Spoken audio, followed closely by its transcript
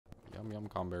Yum yum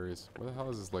comberries. Where the hell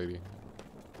is this lady?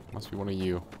 Must be one of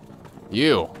you.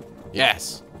 You!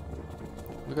 Yes!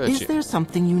 Look at that shit. Is there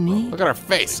something you need? Look at her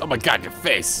face! Oh my god, your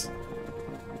face!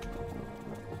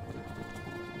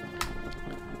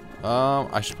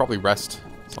 I should probably rest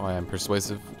so I am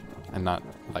persuasive and not,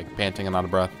 like, panting and out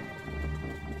of breath.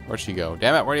 Where'd she go?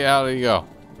 Damn it, where the hell did you go?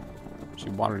 She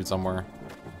wandered somewhere.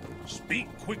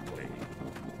 Speak quickly.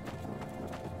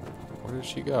 Where did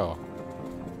she go?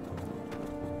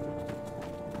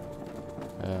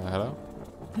 Hello?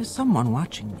 There's someone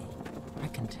watching me. I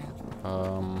can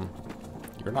tell.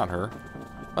 You're not her.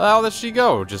 Where the hell did she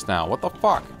go just now? What the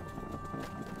fuck?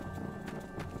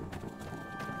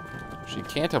 She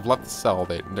can't have left the cell.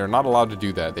 They're not allowed to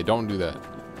do that. They don't do that.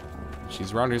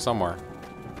 She's around here somewhere.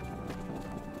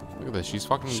 Look at this. She's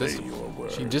fucking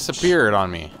she disappeared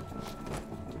on me.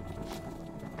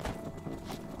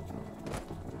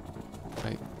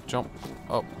 Hey, jump.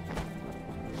 Oh.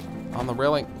 On the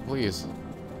railing, please.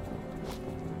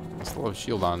 I still have a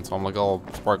shield on, so I'm like all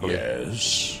sparkly.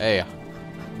 Yes. Hey,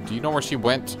 do you know where she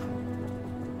went?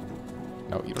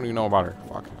 No, you don't even know about her.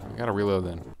 Fuck. I gotta reload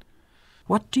then.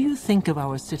 What do you think of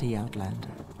our city, Outlander?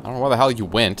 I don't know where the hell you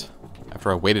went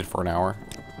after I waited for an hour.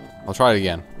 I'll try it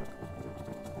again.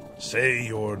 Say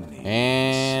your name.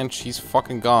 And she's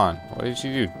fucking gone. What did she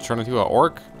do? Turn into an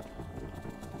orc?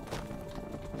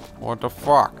 What the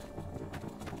fuck?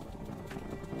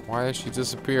 Why did she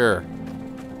disappear?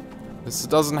 This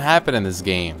doesn't happen in this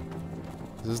game.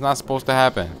 This is not supposed to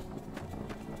happen.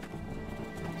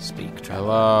 Speak, traveler.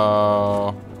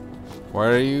 Hello?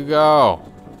 Where do you go?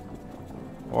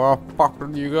 Where the fuck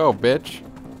did you go, bitch?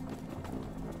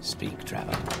 Speak,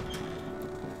 traveler.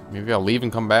 Maybe I'll leave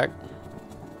and come back?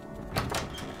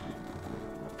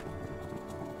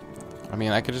 I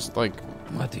mean, I could just, like...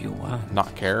 What do you want?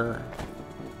 Not care.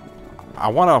 I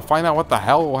want to find out what the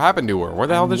hell happened to her. Where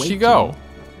the hell did she go?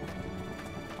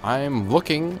 I'm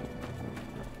looking.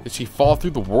 Did she fall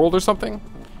through the world or something?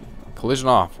 Collision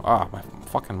off. Ah, my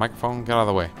fucking microphone. Get out of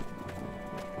the way.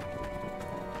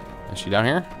 Is she down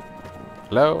here?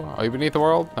 Hello? Are you beneath the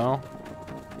world? No.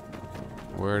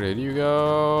 Where did you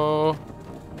go?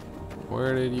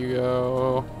 Where did you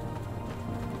go?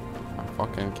 I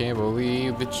fucking can't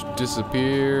believe that she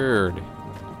disappeared.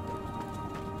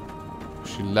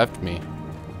 She left me.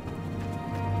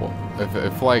 Well,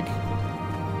 if like,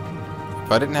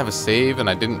 if I didn't have a save and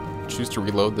I didn't choose to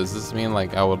reload, does this mean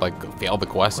like I would like fail the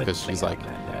quest because she's like,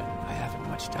 I haven't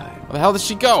much time. where the hell did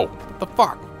she go? What the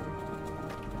fuck?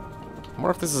 I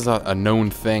wonder if this is a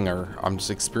known thing or I'm just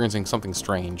experiencing something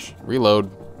strange. Reload.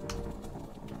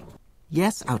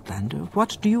 Yes, Outlander.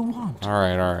 What do you want? All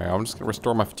right. I'm just gonna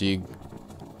restore my fatigue,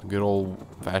 the good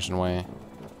old-fashioned way.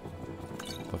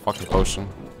 The fucking potion.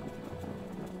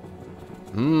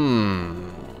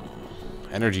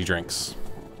 Energy drinks.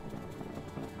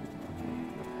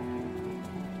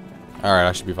 Alright,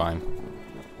 I should be fine.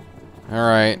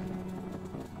 Alright.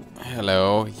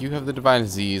 Hello. You have the divine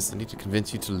disease. I need to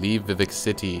convince you to leave Vivec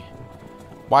City.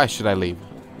 Why should I leave?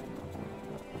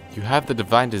 You have the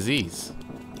divine disease.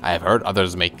 I have heard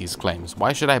others make these claims.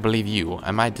 Why should I believe you?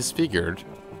 Am I disfigured?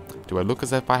 Do I look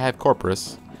as if I had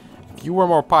corpus? If you were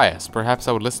more pious, perhaps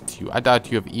I would listen to you. I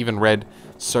doubt you have even read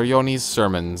Sarione's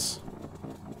sermons.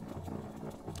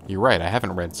 You're right, I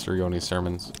haven't read Sarione's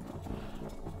sermons.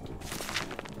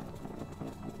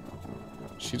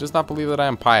 She does not believe that I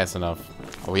am pious enough.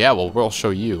 Oh yeah, well, we'll show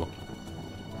you.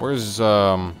 Where's,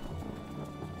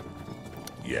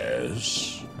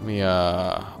 Yes. Let me,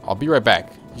 I'll be right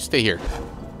back. You stay here.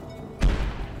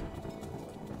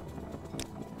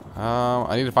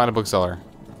 I need to find a bookseller.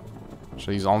 Should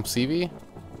I use Alm CV?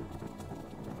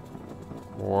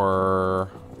 Or...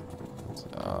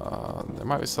 they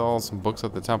might be selling some books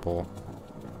at the temple.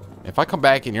 If I come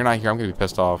back and you're not here, I'm gonna be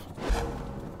pissed off.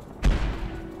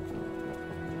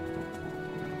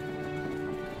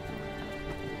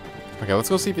 Okay, let's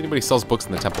go see if anybody sells books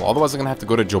in the temple. Otherwise, I'm gonna have to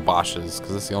go to Jobosh's,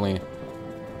 because that's the only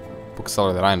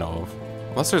bookseller that I know of.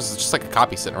 Unless there's just like a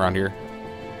copy sitting around here.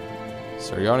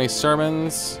 Sarione's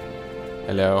sermons.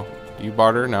 Hello. Do you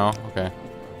barter? No? Okay.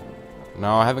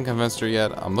 No, I haven't convinced her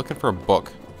yet. I'm looking for a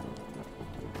book.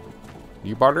 Do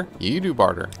you barter? Yeah, you do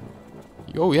barter.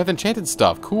 Oh, we have enchanted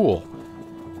stuff. Cool.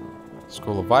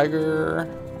 Scroll of Vigor.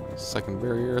 Second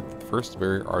barrier. First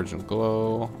barrier. Argent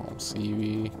Glow.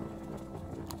 CV.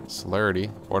 Celerity.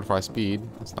 Fortify Speed.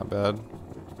 That's not bad.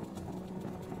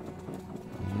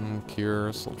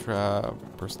 Cure. Soul Trap.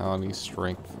 Personality.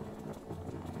 Strength.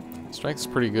 Strength's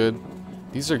pretty good.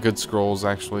 These are good scrolls,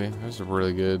 actually. Those are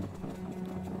really good.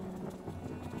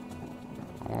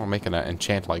 I want to make an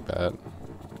enchant like that.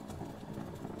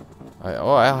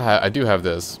 I do have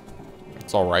this.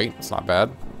 It's alright. It's not bad.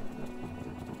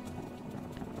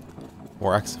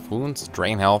 More X wounds,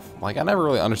 drain health. Like, I never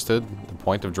really understood the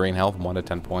point of drain health, 1 to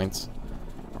 10 points.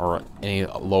 Or any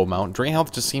low amount. Drain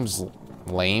health just seems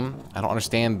lame. I don't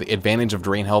understand the advantage of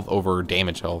drain health over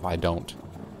damage health. I don't.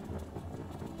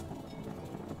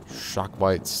 Shock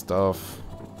bite stuff.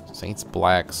 Saint's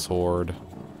Black Sword.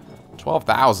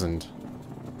 12,000.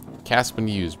 Cast when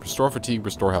used. Restore fatigue,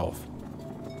 restore health.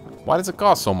 Why does it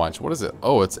cost so much? What is it?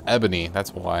 Oh, it's ebony.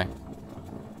 That's why.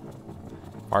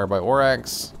 Fire by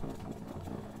Orax.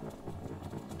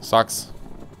 Sucks.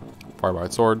 Fire by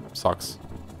sword. Sucks.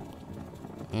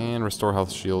 And restore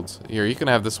health shields. Here, you can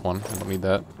have this one. I don't need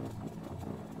that.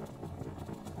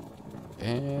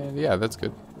 And yeah, that's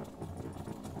good.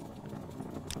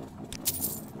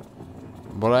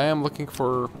 But I am looking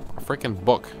for a freaking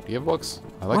book. Do you have books?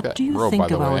 I like that What do you robe, by think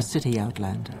the of way. our city,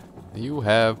 Outlander? You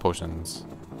have potions.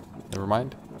 Never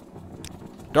mind.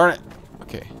 Darn it.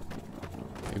 Okay.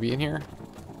 Maybe in here?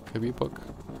 Could be a book.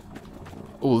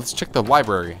 Oh, let's check the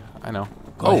library. I know.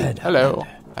 Go ahead, hello.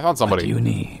 Outlander. I found somebody. What do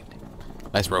you need?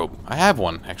 Nice robe. I have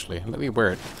one, actually. Let me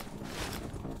wear it.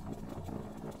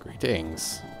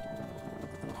 Greetings.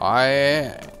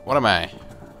 What am I?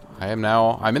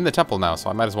 I'm in the temple now, so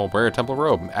I might as well wear a temple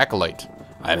robe. Acolyte.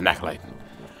 I am an acolyte.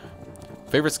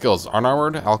 Favorite skills.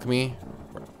 Unarmored, alchemy.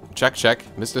 Check, check.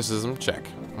 Mysticism, check.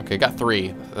 Okay, got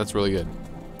 3. That's really good.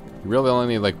 You really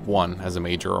only need like 1 as a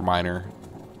major or minor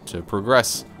to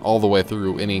progress all the way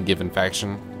through any given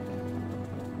faction.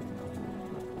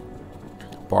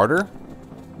 Barter.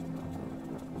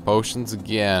 Potions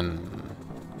again.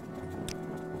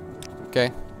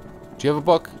 Okay. Do you have a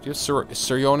book? Do you have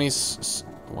Sirioni's...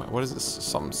 What is this?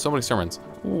 So many sermons.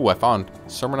 Ooh, I found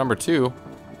sermon number 2.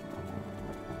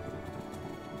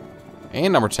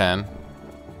 And number 10.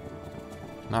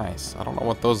 Nice. I don't know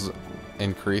what those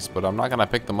increase, but I'm not going to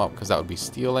pick them up because that would be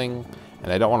stealing.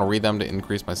 And I don't want to read them to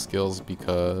increase my skills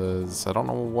because I don't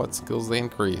know what skills they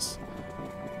increase.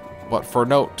 But for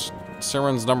note,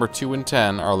 sermons number 2 and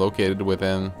 10 are located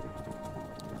within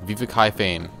Vivec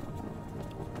Fane.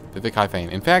 Vivec Fane.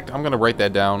 In fact, I'm going to write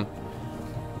that down.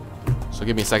 So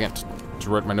give me a second to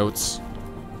write my notes.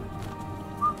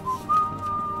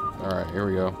 Alright, here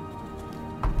we go.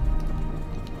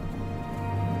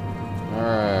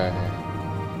 Alright.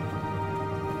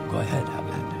 Go ahead,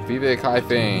 Outlander. Vivec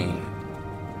Fane.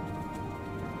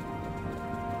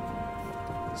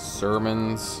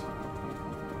 Sermons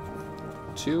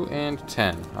 2 and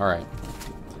 10. Alright.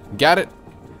 Got it.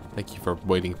 Thank you for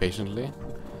waiting patiently.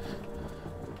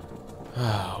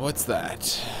 What's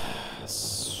that?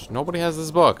 Nobody has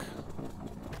this book.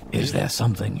 Is there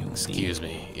something you Excuse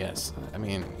me. Yes. I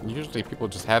mean, usually people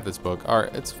just have this book.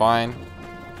 Alright, it's fine.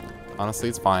 Honestly,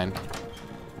 it's fine.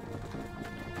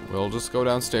 We'll just go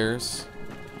downstairs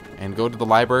and go to the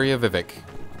library of Vivec.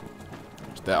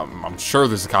 I'm sure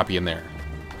there's a copy in there.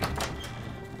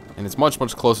 And it's much,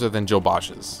 much closer than Joe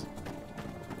Bosch's.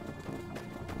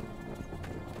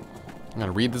 I'm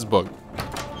gonna read this book.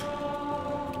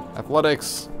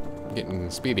 Athletics. Getting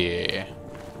speedy.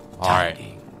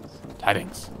 Alright.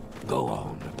 Tidings. Go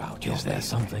on about your Is there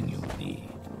something you need?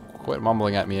 Quit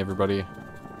mumbling at me, everybody.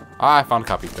 Ah, I found a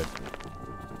copy. Good.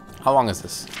 How long is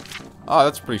this? Oh,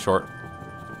 that's pretty short.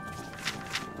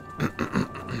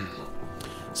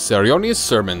 Sirioni's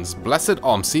Sermons, Blessed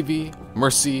Almsivi,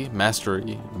 Mercy,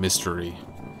 Mastery, Mystery.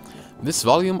 This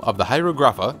volume of the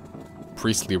Hieroglypha,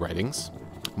 priestly writings,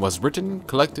 was written,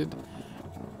 collected,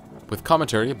 with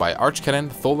commentary by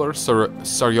Archcanon Tholar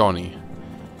Sarioni.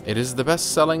 It is the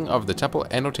best-selling of the temple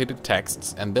annotated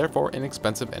texts, and therefore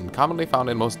inexpensive and commonly found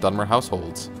in most Dunmer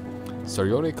households.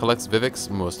 Sarioni collects Vivec's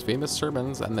most famous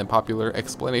sermons and the popular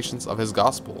explanations of his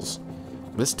Gospels.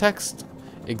 This text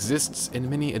exists in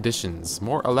many editions.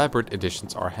 More elaborate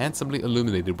editions are handsomely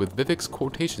illuminated with Vivec's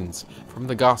quotations from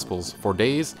the Gospels for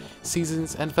days,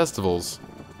 seasons, and festivals.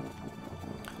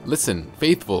 Listen,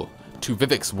 faithful, to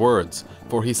Vivec's words,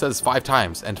 for he says 5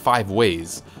 times and 5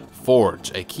 ways.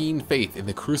 Forge a keen faith in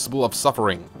the crucible of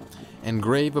suffering.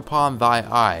 Engrave upon thy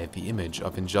eye the image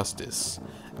of injustice.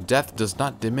 Death does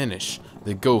not diminish,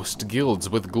 the ghost gilds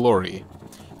with glory.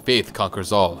 Faith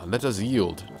conquers all, and let us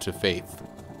yield to faith.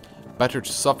 Better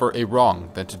to suffer a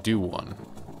wrong than to do one.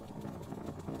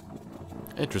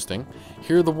 Interesting.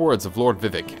 Hear the words of Lord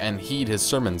Vivec, and heed his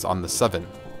sermons on the 7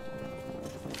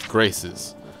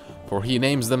 graces. For he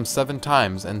names them 7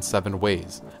 times and 7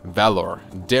 ways. Valor,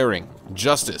 daring,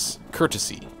 justice,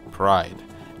 courtesy, pride,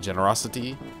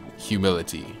 generosity,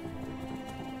 humility.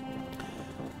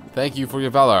 Thank you for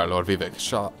your valor, Lord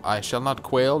Vivec. I shall not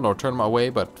quail nor turn my way,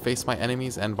 but face my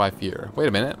enemies and by fear. Wait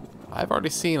a minute. I've already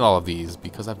seen all of these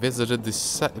because I visited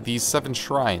these 7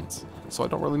 shrines. So I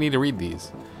don't really need to read these.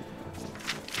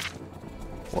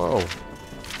 Whoa.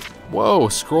 Whoa,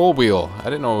 scroll wheel. I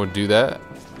didn't know it would do that.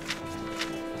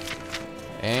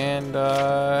 And,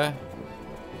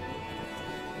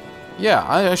 yeah,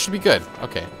 I should be good.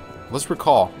 Okay, let's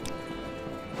recall.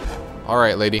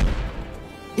 Alright, lady.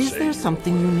 Is there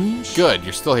something you need? Good,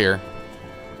 you're still here.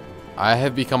 I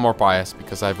have become more biased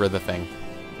because I've read the thing.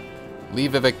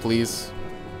 Leave Vivec, please.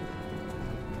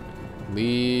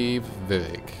 Leave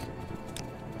Vivec.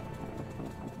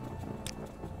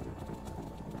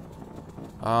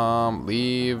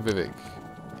 Leave Vivec.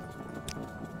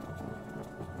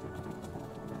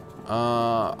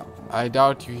 I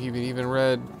doubt you even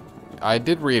read. I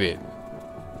did read it.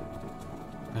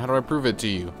 How do I prove it to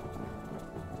you?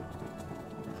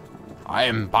 I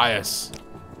am biased.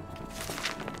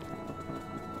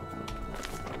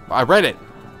 I read it.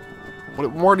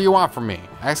 What more do you want from me?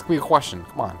 Ask me a question.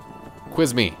 Come on.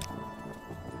 Quiz me.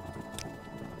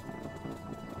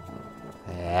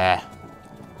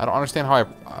 I don't understand how I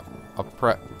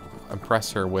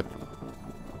impress her with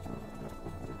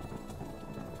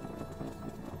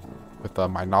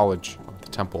my knowledge of the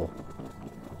temple,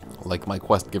 like my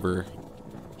quest giver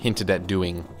hinted at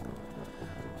doing.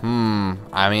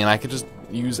 I mean, I could just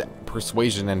use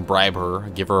persuasion and bribe her,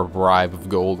 give her a bribe of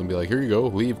gold, and be like, here you go,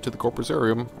 leave to the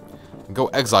corpusarium, and go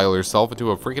exile yourself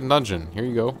into a freaking dungeon. Here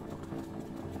you go.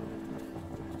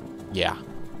 Yeah.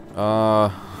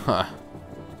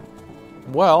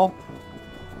 Well,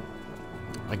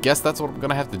 I guess that's what I'm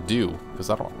gonna have to do, because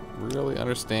I don't really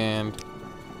understand.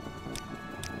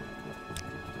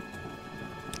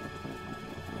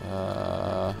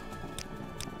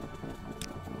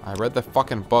 I read the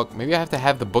fucking book. Maybe I have to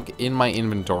have the book in my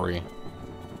inventory,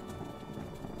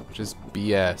 which is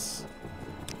BS.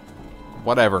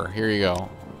 Whatever. Here you go.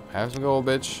 Have some gold,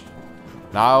 bitch.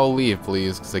 Now I'll leave,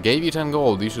 please, because I gave you 10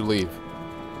 gold. You should leave.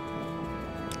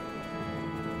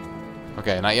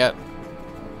 Okay, not yet.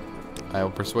 I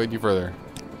will persuade you further.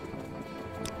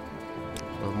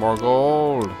 With more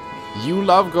gold. You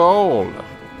love gold.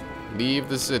 Leave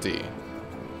the city.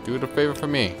 Do it a favor for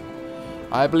me.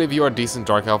 I believe you are a decent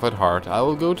dark elf at heart. I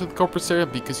will go to the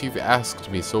corpusarium because you've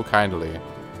asked me so kindly.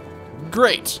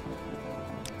 Great!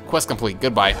 Quest complete.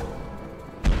 Goodbye.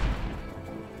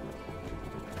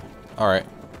 Alright.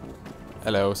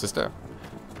 Hello, sister.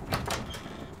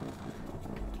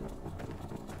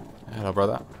 Hello,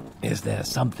 brother. Is there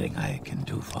something I can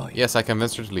do for you? Yes, I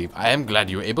convinced her to leave. I am glad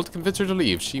you were able to convince her to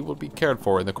leave. She will be cared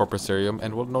for in the corpusarium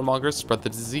and will no longer spread the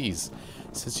disease.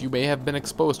 Since you may have been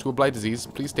exposed to a blight disease,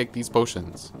 please take these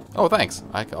potions. Oh, thanks.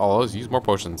 I'll always use more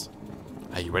potions.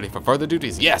 Are you ready for further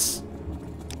duties? Yes!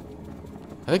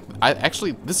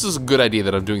 Actually, this is a good idea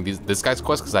that I'm doing this guy's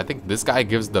quest, because I think this guy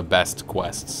gives the best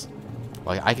quests.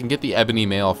 Like, I can get the ebony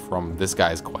mail from this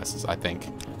guy's quests, I think.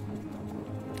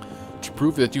 To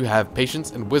prove that you have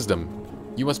patience and wisdom,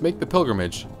 you must make the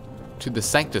pilgrimage to the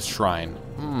Sanctus Shrine.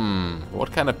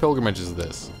 What kind of pilgrimage is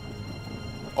this?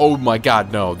 Oh my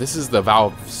god, no. This is the Vow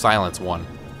of Silence one.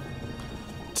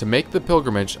 To make the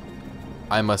pilgrimage,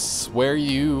 I must swear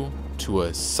you to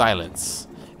a silence.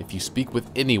 If you speak with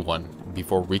anyone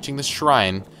before reaching the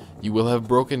shrine, you will have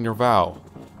broken your vow.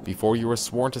 Before you are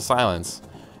sworn to silence,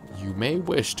 you may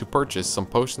wish to purchase some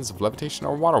potions of levitation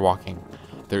or water walking.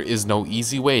 There is no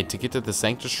easy way to get to the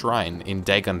Sanctus Shrine in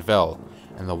Dagoth Ur,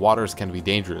 and the waters can be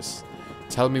dangerous.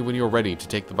 Tell me when you are ready to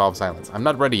take the Vow of Silence. I'm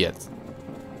not ready yet.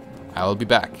 I will be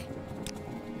back.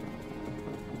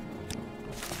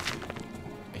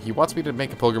 He wants me to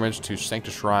make a pilgrimage to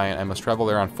Sanctus Shrine. I must travel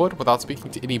there on foot without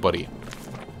speaking to anybody.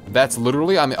 That's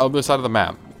literally on the other side of the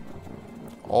map.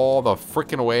 All the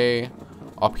freaking way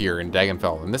up here in Dagoth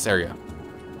Ur, in this area.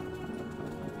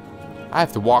 I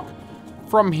have to walk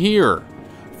from here.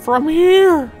 From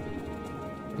here!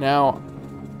 Now,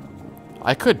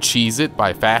 I could cheese it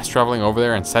by fast traveling over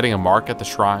there and setting a mark at the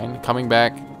shrine, coming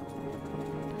back,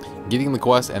 getting the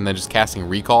quest, and then just casting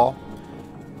recall.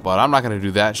 But I'm not going to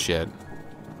do that shit.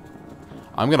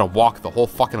 I'm going to walk the whole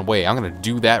fucking way. I'm going to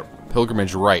do that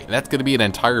pilgrimage right. And that's going to be an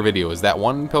entire video, is that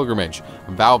one pilgrimage,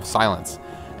 Vow of Silence.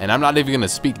 And I'm not even going to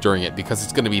speak during it because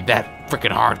it's going to be that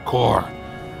freaking hardcore.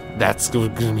 That's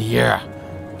going to be, yeah,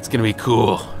 it's going to be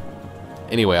cool.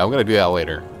 Anyway, I'm going to do that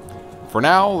later. For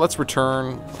now, let's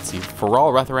return. Let's see,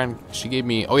 Faral Ratharan, she gave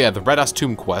me, oh yeah, the Red Ass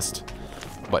Tomb quest.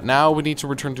 But now we need to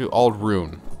return to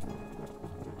Ald-ruhn.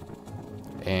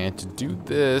 And to do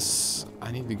this,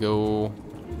 I need to go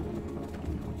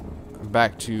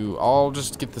back to, I'll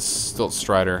just get the Silt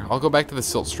Strider. I'll go back to the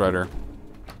Silt Strider.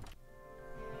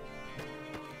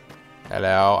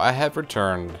 Hello, I have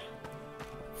returned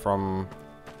from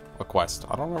a quest.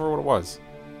 I don't remember what it was.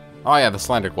 Oh yeah, the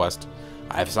slander quest.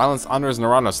 I have silenced Honor's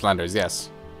Narano slanders, yes.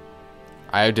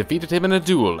 I have defeated him in a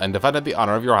duel and defended the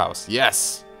honor of your house.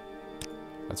 Yes!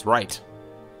 That's right.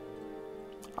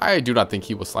 I do not think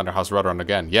he will slander House Redrun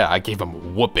again. Yeah, I gave him a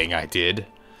whooping, I did.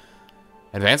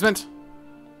 Advancement?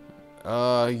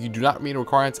 You do not meet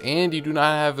requirements and you do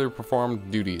not have the performed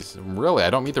duties. Really?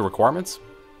 I don't meet the requirements?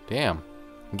 Damn.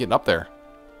 I'm getting up there.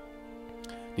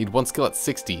 Need 1 skill at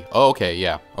 60. Oh, okay,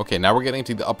 yeah. Okay, now we're getting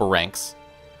to the upper ranks.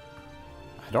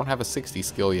 I don't have a 60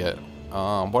 skill yet.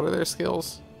 What are their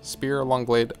skills? Spear, long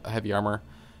blade, heavy armor,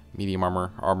 medium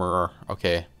armor, armorer.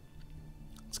 Okay.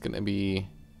 It's gonna be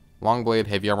long blade,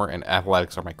 heavy armor, and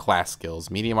athletics are my class skills.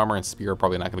 Medium armor and spear are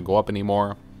probably not gonna go up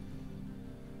anymore.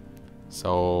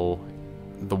 So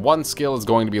the 1 skill is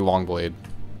going to be long blade.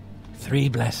 3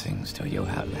 blessings to you,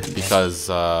 Outlander. Because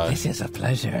this is a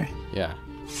pleasure. Yeah.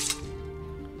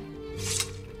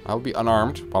 I'll be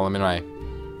unarmed while I'm in my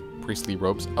priestly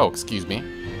robes. Oh, excuse me.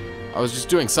 I was just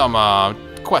doing some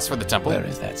quest for the temple. Where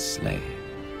is that slave?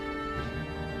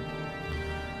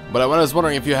 But I was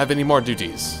wondering if you have any more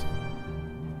duties.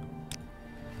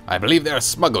 I believe there are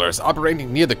smugglers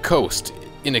operating near the coast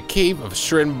in a cave of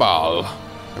Shrinbal.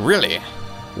 Really?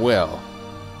 Well,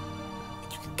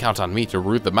 you can count on me to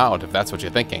root them out if that's what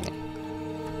you're thinking.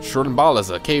 Shrinbal is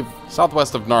a cave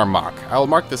southwest of Gnaar Mok. I will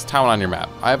mark this town on your map.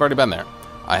 I have already been there.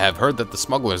 I have heard that the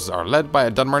smugglers are led by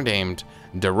a Dunmer named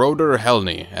Dagoth Ur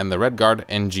and the Red Guard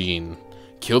Engine.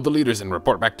 Kill the leaders and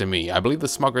report back to me. I believe the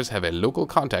smugglers have a local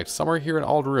contact somewhere here in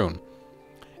Ald-ruhn.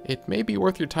 It may be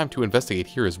worth your time to investigate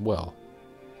here as well.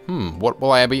 What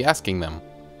will I be asking them?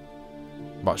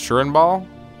 About Shrinbal?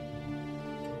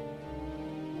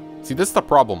 See, this is the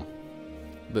problem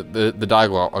the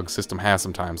dialogue system has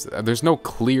sometimes. There's no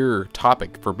clear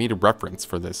topic for me to reference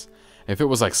for this. If it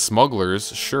was like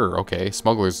smugglers, sure, okay,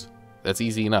 smugglers, that's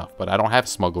easy enough, but I don't have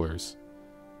smugglers.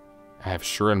 I have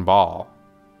Shrinbal.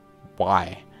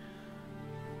 Why?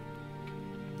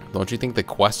 Don't you think the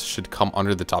quest should come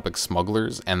under the topic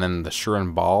smugglers, and then the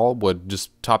Shrinbal would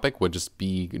just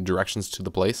be directions to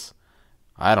the place?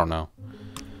 I don't know.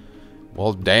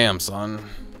 Well, damn, son.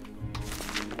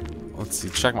 Let's see,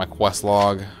 check my quest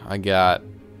log. I got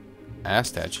a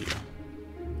statue.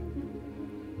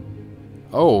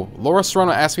 Oh, Lloros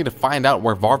Sarano asked me to find out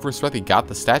where Varvur Sarethi got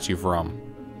the statue from.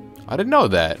 I didn't know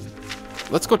that.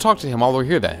 Let's go talk to him while we're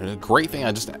here then. Great thing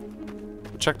I just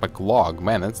checked my log.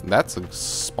 Man, that's a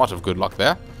spot of good luck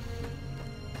there.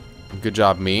 Good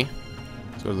job, me.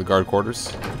 Let's go to the guard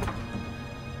quarters.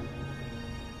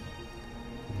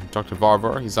 Talk to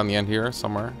Varvur. He's on the end here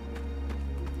somewhere.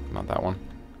 Not that one.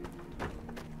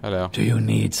 Hello. Do you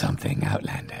need something,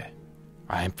 Outlander?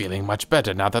 I am feeling much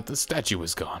better now that the statue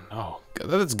is gone. Oh,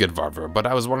 that's good, Varvur, but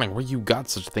I was wondering where you got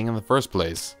such a thing in the first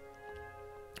place.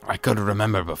 I couldn't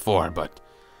remember before, but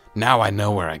now I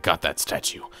know where I got that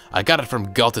statue. I got it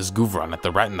from Galtus Guvron at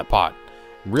the Rat in the Pot.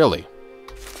 Really?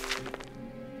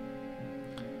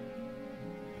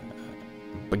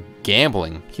 But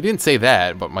gambling? He didn't say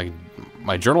that, but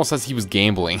my journal says he was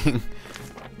gambling.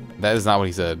 That is not what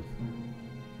he said.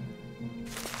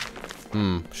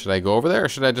 Should I go over there or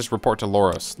should I just report to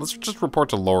Lloros? Let's just report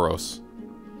to Lloros.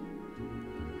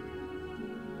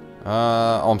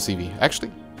 CV.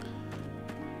 Actually,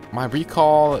 my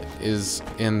recall is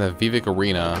in the Vivec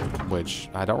arena, which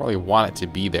I don't really want it to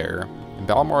be there.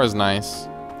 Balmor is nice,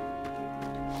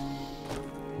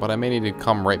 but I may need to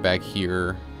come right back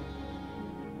here.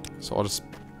 So I'll just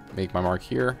make my mark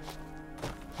here.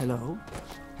 Hello?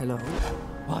 Hello?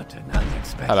 What an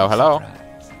unexpected Hello, hello. surprise.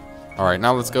 Alright,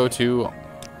 now let's go to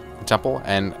the temple,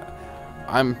 and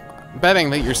I'm betting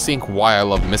that you're seeing why I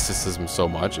love mysticism so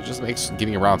much. It just makes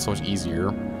getting around so much easier.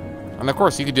 And of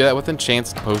course, you could do that with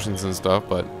enchants, potions, and stuff,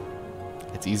 but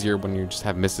it's easier when you just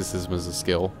have mysticism as a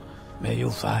skill. May you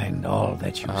find all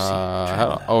that you seek,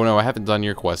 traveler. Oh no, I haven't done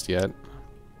your quest yet.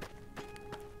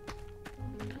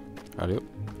 I do.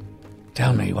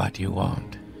 Tell me what you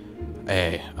want.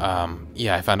 Hey,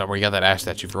 yeah, I found out where you got that ash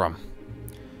statue from.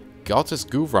 Galtus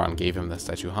Guvron gave him the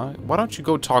statue, huh? Why don't you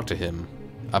go talk to him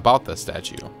about the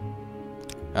statue?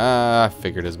 I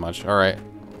figured as much. Alright,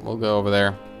 we'll go over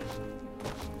there.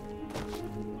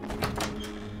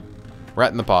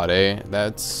 Rat in the Pot, eh?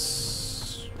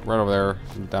 That's right over there,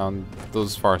 down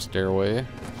those far stairway.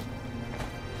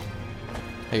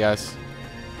 Hey guys.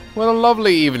 What a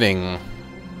lovely evening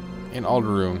in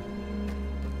Ald-ruhn.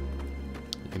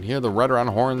 You can hear the Redrun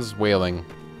horns wailing.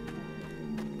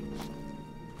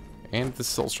 And the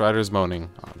Silt Striders moaning.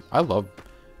 I love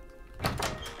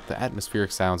the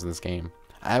atmospheric sounds in this game.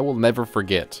 I will never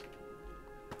forget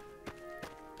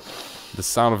the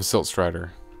sound of a Silt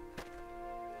Strider.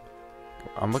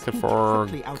 I'm looking Speak for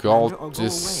quickly, Outlander, or go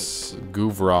Galtis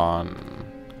Guvron.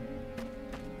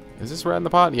 Is this Rat in the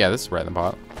Pot? Yeah, this is Rat in the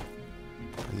Pot.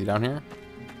 Is he down here?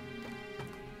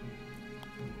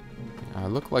 I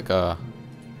look like a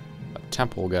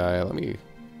temple guy. Let me...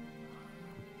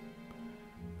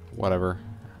 Whatever.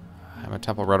 I'm a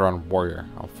temple red on warrior.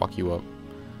 I'll fuck you up.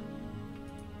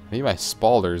 I need my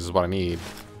spalders is what I need.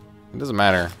 It doesn't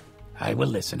matter. I will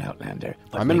listen, Outlander.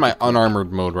 I'm in my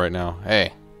unarmored mode right now.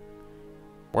 Hey.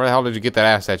 Where the hell did you get that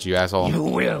ass at, you asshole? You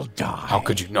will die. How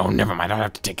could you? No, never mind. I don't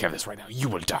have to take care of this right now. You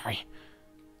will die.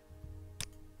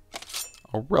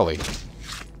 Oh, really?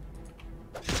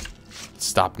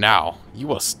 Stop now. You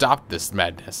will stop this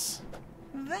madness.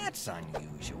 That's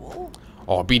unusual.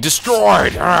 Or be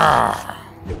destroyed.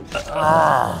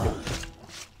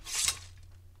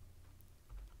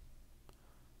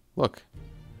 Look.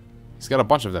 He's got a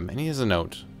bunch of them, and he has a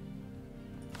note.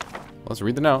 Let's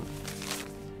read the note.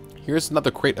 Here's another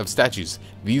crate of statues.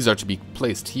 These are to be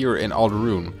placed here in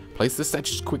Ald-ruhn. Place the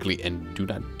statues quickly and do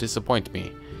not disappoint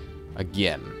me.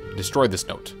 Again. Destroy this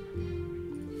note.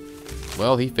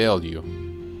 Well, he failed you.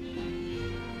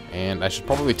 And I should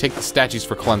probably take the statues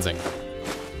for cleansing.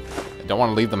 I don't want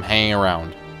to leave them hanging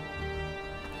around.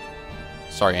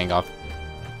 Sorry, Angoth.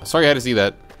 Sorry I had to see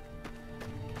that.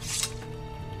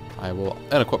 I will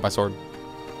unequip my sword.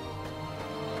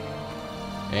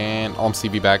 And I'll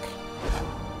CV back.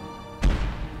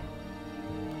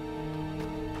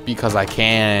 Because I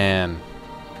can.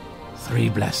 3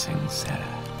 blessings, Sarah.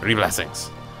 3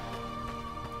 blessings.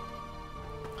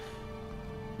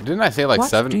 Didn't I say like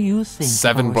What seven? do you think of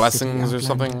 7 our blessings city, or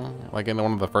something? Outlander? Like in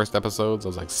one of the first episodes, I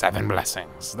was like 7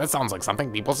 blessings. That sounds like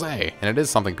something people say, and it is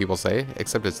something people say,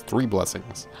 except it's 3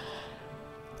 blessings.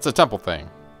 It's a temple thing.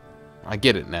 I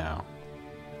get it now.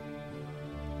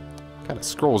 What kind of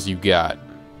scrolls you got?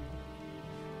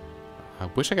 I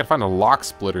wish I could find a lock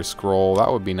splitter scroll.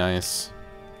 That would be nice.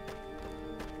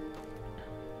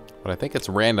 But I think it's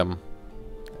random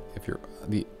if you're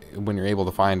when you're able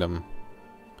to find them.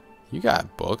 You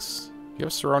got books. You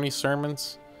have Saroni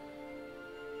sermons.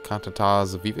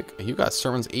 Cantatas of Vivec. You got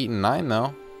sermons 8 and 9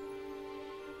 though.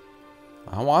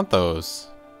 I want those.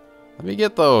 Let me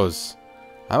get those.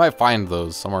 I might find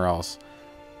those somewhere else.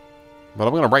 But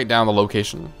I'm gonna write down the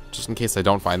location just in case I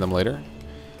don't find them later.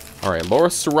 Alright,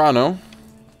 Lloros Sarano.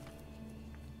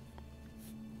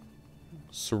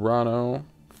 Sarano.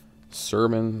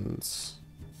 Sermons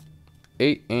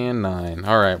 8 and 9.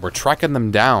 Alright, we're tracking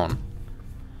them down.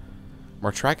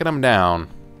 We're tracking them down.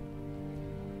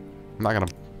 I'm not gonna...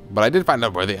 But I did find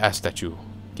out where the ass statue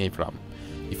came from.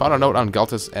 You found a note on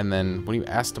Galtis, and then when you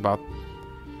asked about...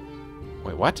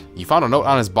 Wait, what? You found a note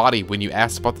on his body when you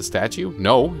asked about the statue?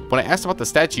 No. When I asked about the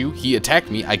statue, he attacked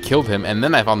me, I killed him, and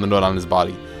then I found the note on his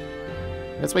body.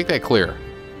 Let's make that clear.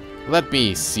 Let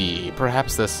me see.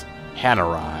 Perhaps this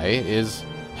Hanarai is...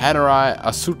 Hanarai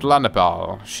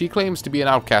Assutlanipal. She claims to be an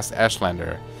outcast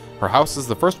Ashlander. Her house is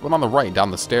the first one on the right down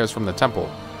the stairs from the temple.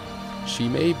 She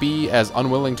may be as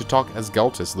unwilling to talk as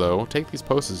Galtis, though. Take these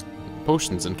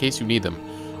potions in case you need them.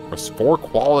 Or 4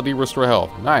 quality restore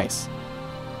health. Nice.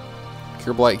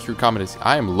 Cure blight, cure common disease.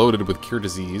 I am loaded with cure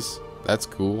disease. That's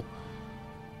cool.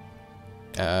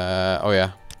 Oh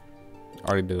yeah.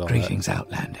 Already did all that. Greetings,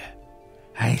 Outlander.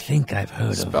 I think I've heard of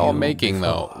you Spell making,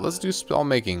 before. though. Let's do spell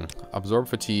making. Absorb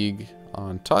fatigue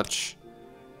on touch.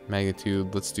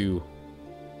 Magnitude. Let's do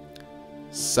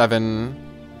 7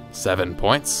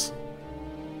 points.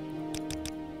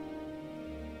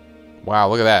 Wow,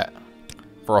 look at that.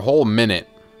 For a whole minute.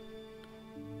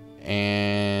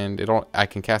 And I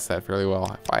can cast that fairly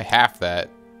well. If I half that,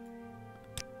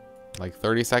 like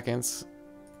 30 seconds.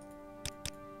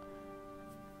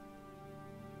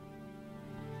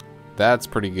 That's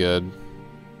pretty good.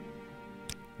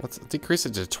 Let's decrease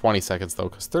it to 20 seconds though,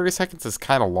 because 30 seconds is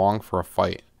kind of long for a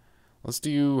fight. Let's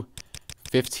do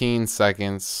 15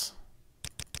 seconds.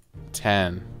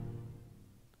 10.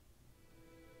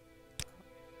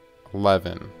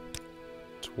 11.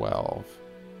 12.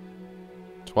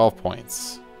 12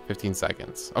 points. 15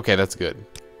 seconds. Okay, that's good.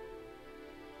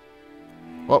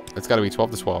 Well, it's got to be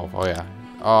 12 to 12. Oh, yeah.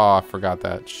 Oh, I forgot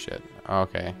that shit.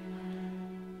 Okay.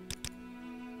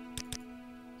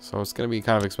 So it's going to be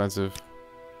kind of expensive.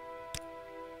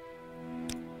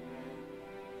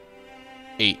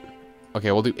 8.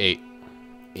 Okay, we'll do 8.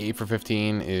 8 for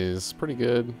 15 is pretty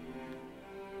good.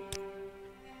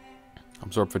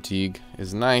 Absorb fatigue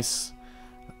is nice.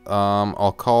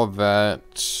 I'll call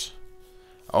that...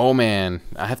 Oh man,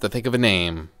 I have to think of a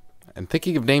name. And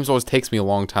thinking of names always takes me a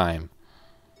long time.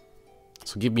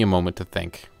 So give me a moment to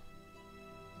think.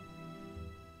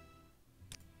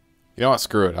 You know what?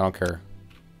 Screw it. I don't care.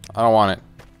 I don't want it.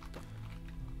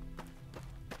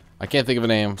 I can't think of a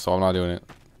name, so I'm not doing it.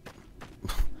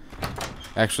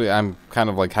 Actually, I'm kind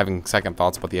of like having second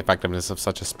thoughts about the effectiveness of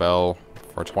such a spell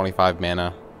for 25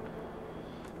 mana.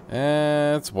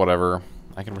 It's whatever.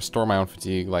 I can restore my own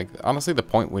fatigue. Like, honestly, the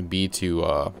point would be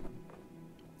to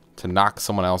knock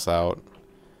someone else out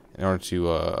in order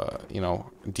to, you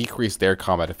know, decrease their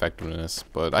combat effectiveness.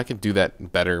 But I could do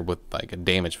that better with, like, a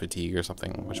damage fatigue or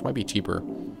something, which might be cheaper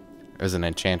as an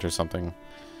enchant or something.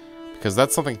 Because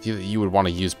that's something you would want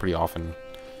to use pretty often.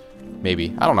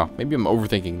 Maybe. I don't know. Maybe I'm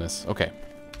overthinking this. Okay.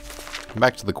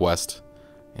 Back to the quest.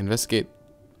 Investigate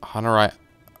Hanarai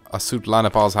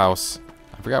Assutlanipal's house.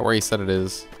 I forgot where he said it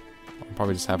is. I'll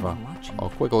probably just have a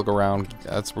quick look around.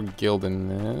 That's where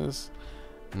Gildan is.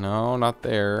 No, not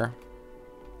there.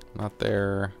 Not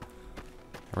there.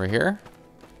 Right here?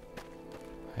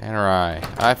 Hanarai.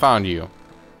 I found you.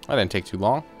 That didn't take too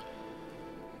long.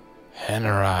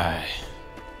 Hanarai.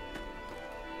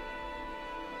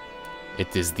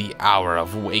 It is the hour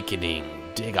of awakening.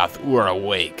 Dagoth Ur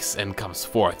awakes and comes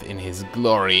forth in his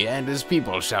glory, and his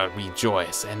people shall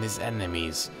rejoice, and his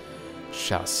enemies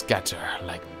shall scatter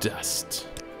like dust.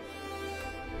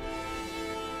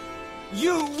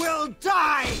 You will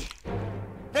die!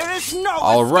 There is no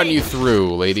I'll escape. run you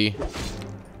through, lady.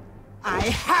 I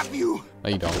have you! No,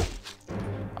 you don't.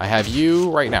 I have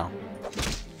you right now.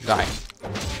 Die.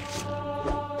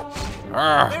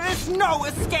 Arrgh. There is no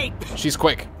escape! She's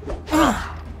quick.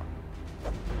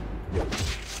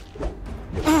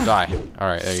 Die.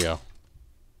 Alright, there you go.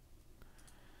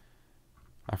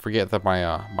 I forget that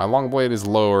my long blade is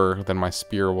lower than my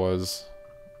spear was.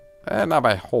 Not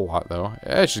by a whole lot, though.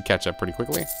 I should catch up pretty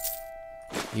quickly.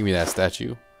 Give me that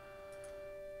statue.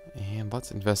 And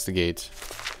let's investigate.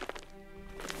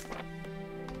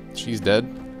 She's dead.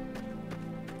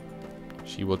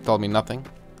 She will tell me nothing.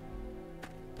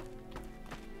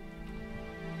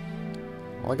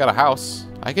 Well, I got a house.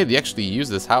 I could actually use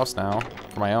this house now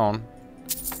for my own.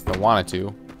 If I wanted to.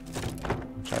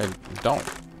 Which I don't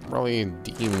really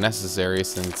deem necessary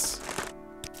since...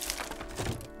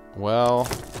 Well...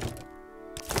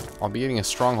 I'll be getting a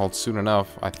stronghold soon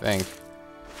enough, I think.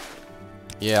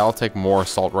 Yeah, I'll take more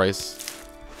salt rice.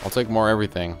 I'll take more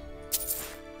everything.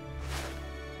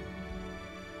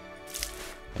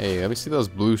 Hey, let me see those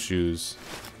blue shoes.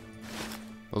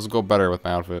 Those will go better with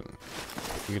my outfit.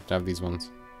 You get to have these ones.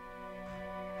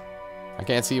 I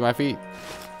can't see my feet.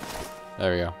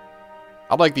 There we go.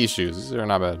 I like these shoes. These are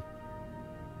not bad.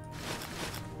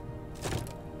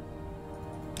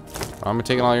 I'm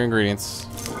taking all your ingredients.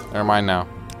 They're mine now.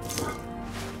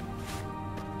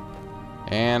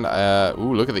 And,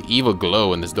 ooh, look at the evil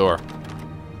glow in this door.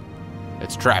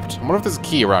 It's trapped. I wonder if there's a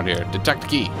key around here. Detect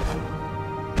key.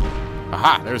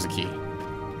 Aha, there's a key.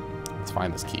 Let's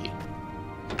find this key.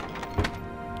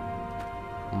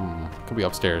 Could be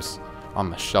upstairs. On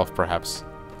the shelf, perhaps.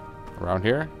 Around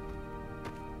here?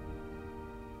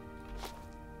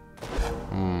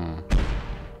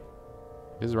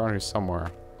 It is around here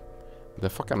somewhere. The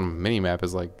fucking mini-map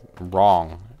is, like,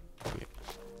 wrong.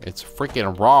 It's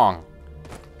freaking wrong.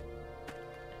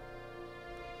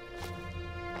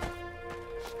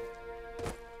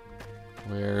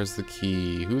 Where's the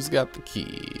key? Who's got the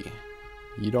key?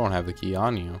 You don't have the key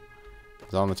on you.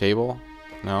 Is it on the table?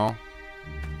 No?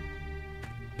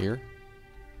 Here?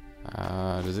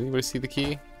 Does anybody see the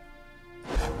key?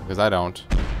 Because I don't.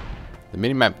 The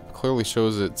minimap clearly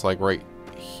shows it's like right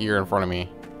here in front of me.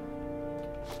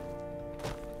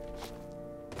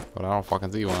 But I don't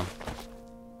fucking see one.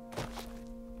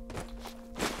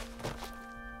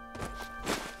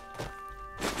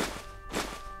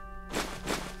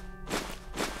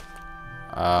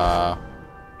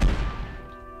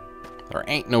 There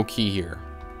ain't no key here.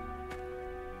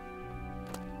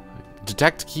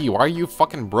 Detect key. Why are you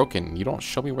fucking broken? You don't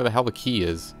show me where the hell the key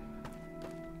is.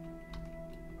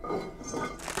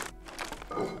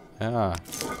 Yeah.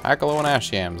 Hackalo and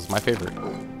Ash Yams, my favorite.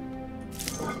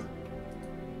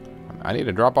 I need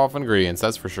to drop off ingredients,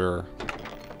 that's for sure.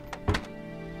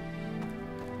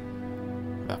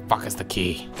 The fuck is the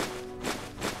key?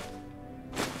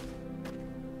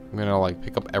 I'm gonna like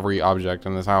pick up every object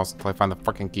in this house until I find the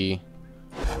fucking key.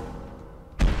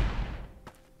 It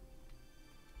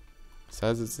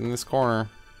says it's in this corner.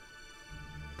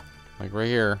 Like right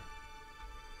here.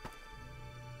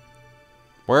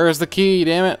 Where is the key,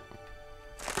 damn it?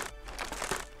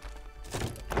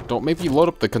 Don't maybe load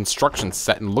up the construction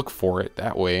set and look for it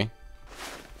that way.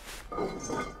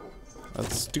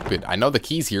 That's stupid. I know the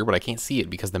key's here, but I can't see it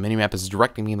because the minimap is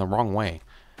directing me in the wrong way.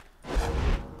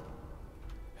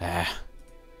 Ah.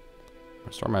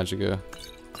 Restore Magicka.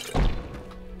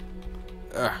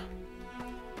 Ugh.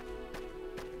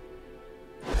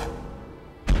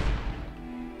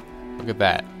 Look at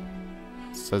that.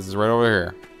 It says it's right over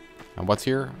here. And what's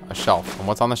here? A shelf. And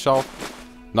what's on the shelf?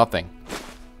 Nothing.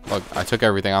 Look, I took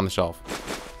everything on the shelf.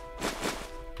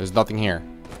 There's nothing here.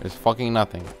 There's fucking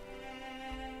nothing.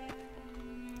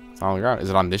 It's on the ground.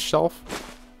 Is it on this shelf?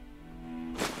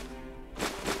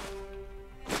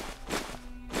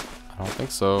 I don't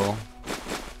think so.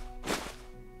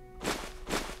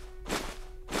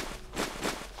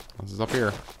 This is up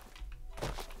here.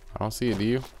 I don't see it, do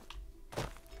you?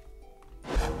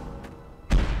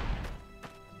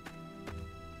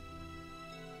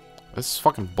 This is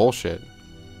fucking bullshit.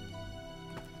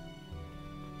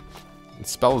 The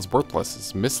spell is worthless.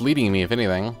 It's misleading me, if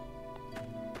anything.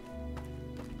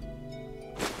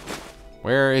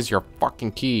 Where is your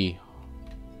fucking key?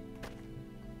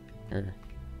 Here.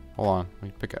 Hold on. Let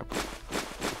me pick it up.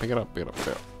 Pick it up, pick it up, pick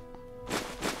it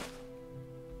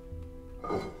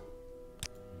up.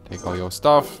 Take all your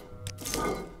stuff.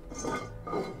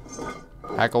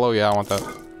 Hackalo, yeah, I want that.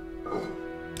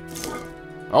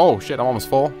 Oh, shit, I'm almost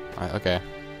full. Okay.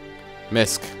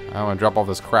 Misk. I want to drop all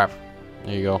this crap.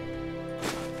 There you go.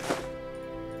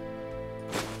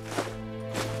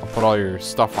 I'll put all your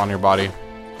stuff on your body.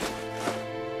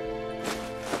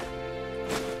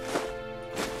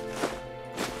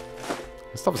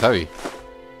 This stuff is heavy.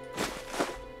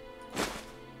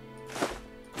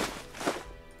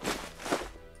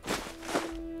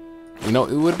 You know,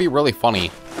 it would be really funny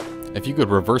if you could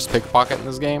reverse pickpocket in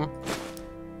this game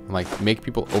and like make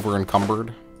people over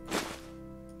encumbered.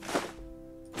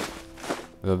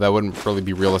 That wouldn't really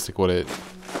be realistic, would it?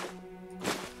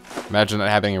 Imagine that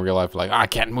happening in real life. Like, I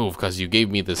can't move because you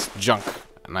gave me this junk,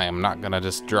 and I am not gonna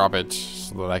just drop it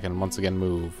so that I can once again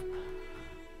move.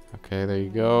 Okay, there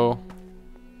you go.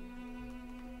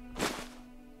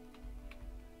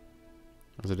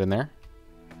 Is it in there?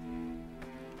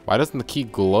 Why doesn't the key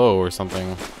glow or something?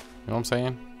 You know what I'm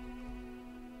saying?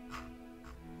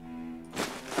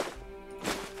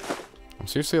 I'm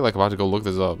seriously like about to go look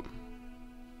this up.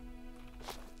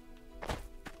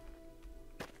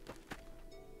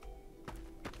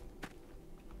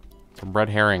 It's a red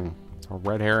herring. It's a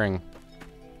red herring.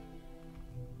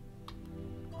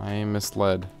 I am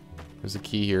misled. There's a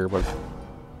key here, but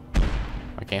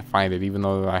I can't find it, even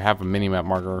though I have a mini-map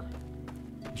marker.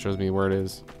 It shows me where it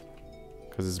is.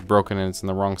 Because it's broken and it's in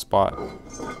the wrong spot.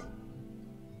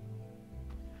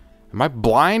 Am I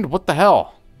blind? What the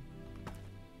hell?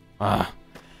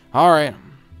 Alright.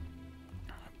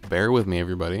 Bear with me,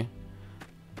 everybody.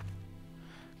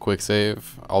 Quick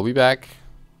save. I'll be back.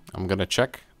 I'm gonna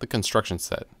check the construction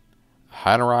set.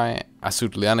 Hanarai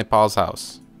Assutlanipal's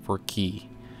house for key.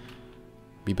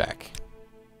 Be back.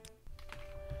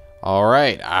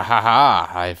 Alright.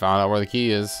 Ahaha. I found out where the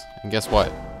key is. And guess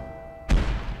what?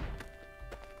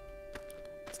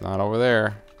 It's not over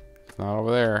there. It's not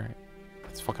over there.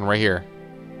 It's fucking right here.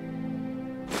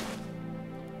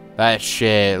 That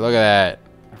shit. Look at that.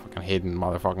 Fucking hidden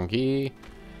motherfucking key.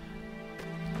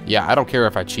 Yeah, I don't care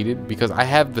if I cheated because I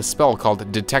have the spell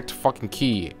called detect fucking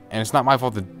key. And it's not my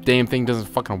fault the damn thing doesn't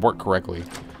fucking work correctly.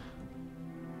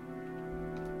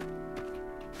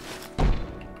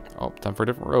 Oh, time for a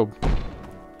different robe.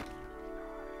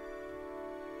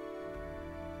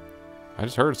 I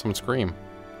just heard someone scream.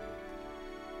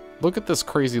 Look at this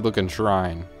crazy looking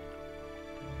shrine.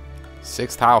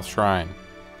 6th house shrine.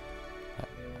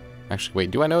 Actually,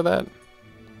 wait, do I know that?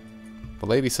 The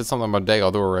lady said something about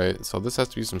Dagoth Ur, right? So this has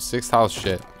to be some 6th house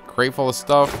shit. Crate full of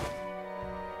stuff.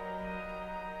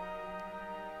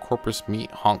 Corpus meat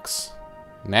hunks.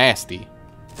 Nasty.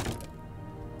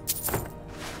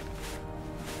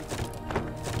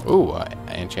 Ooh,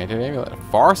 enchanted amulet.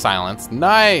 Far silence.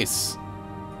 Nice!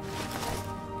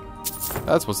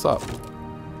 That's what's up.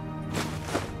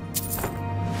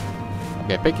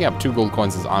 Okay, picking up 2 gold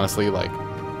coins is honestly like,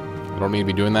 I don't need to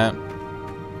be doing that.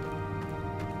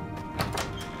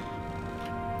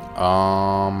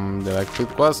 Did I complete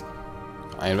the quest?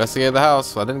 I investigated the house,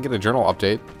 so I didn't get a journal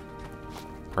update.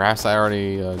 Perhaps I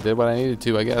already did what I needed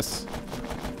to, I guess.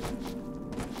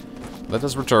 Let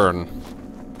us return.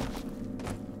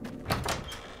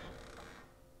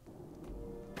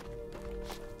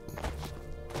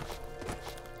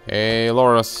 Hey,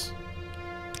 Lloros.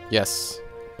 Yes.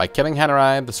 By killing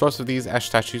Hanarai, the source of these ash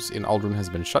statues in Ald-ruhn has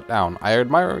been shut down. I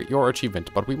admire your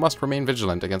achievement, but we must remain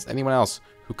vigilant against anyone else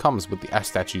who comes with the ash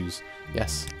statues.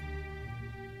 Yes.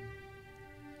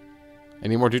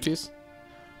 Any more duties?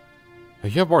 Oh,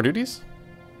 you have more duties?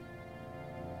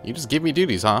 You just give me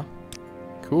duties, huh?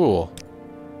 Cool.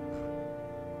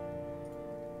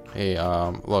 Hey,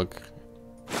 look.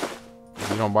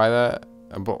 You don't buy that?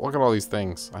 But look at all these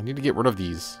things. I need to get rid of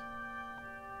these.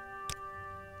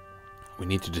 We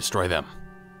need to destroy them.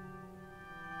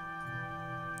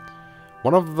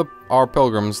 One of our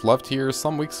pilgrims left here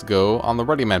some weeks ago on the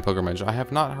Ready Man pilgrimage. I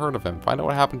have not heard of him. Find out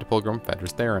what happened to Pilgrim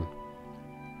Fedris Theron.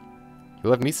 He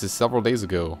left Nisus several days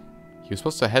ago. He was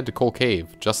supposed to head to Coal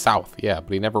Cave, just south. Yeah,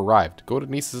 but he never arrived. Go to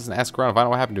Nisus and ask around and find out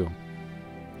what happened to him.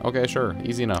 Okay, sure.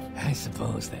 Easy enough. I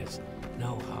suppose there's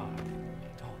no harm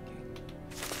in talking.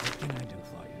 What can I do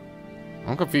for you?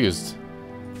 I'm confused.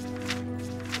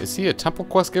 Is he a temple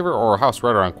quest giver or a House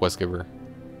Redoran quest giver?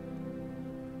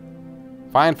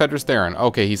 Find Fedris Theron.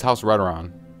 Okay, he's House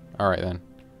Redoran. Alright then.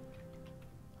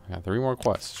 I got 3 more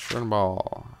quests.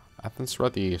 Shurnball. Athyn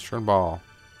Sarethi. Shurnball.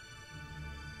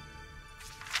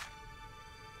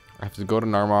 I have to go to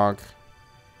Gnaar Mok.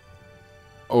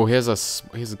 Oh, he has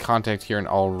a contact here in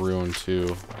Ald-ruhn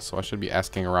too, so I should be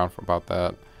asking around about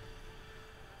that.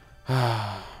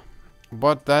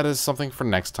 But that is something for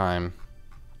next time.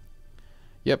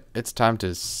 Yep, it's time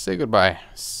to say goodbye.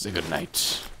 Say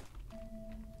goodnight.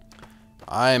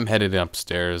 I'm headed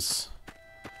upstairs.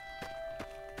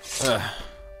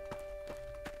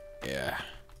 Yeah.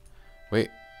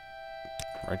 Wait.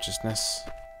 Righteousness.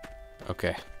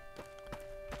 Okay.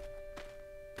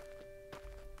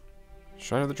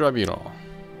 Shrine of the Tribunal.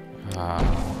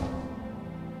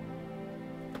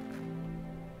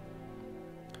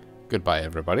 Goodbye,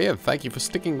 everybody, and thank you for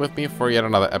sticking with me for yet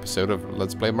another episode of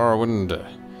Let's Play Morrowind.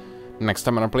 Next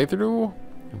time on our playthrough,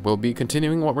 we'll be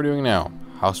continuing what we're doing now.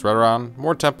 House Redoran,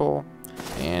 more temple,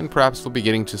 and perhaps we'll be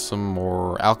getting to some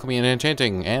more alchemy and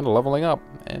enchanting, and leveling up,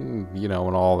 and, you know,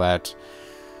 and all that.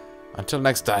 Until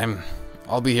next time,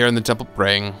 I'll be here in the temple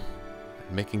praying,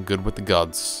 and making good with the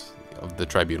gods of the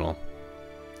Tribunal.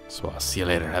 So I'll see you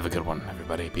later. Have a good one,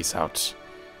 everybody. Peace out.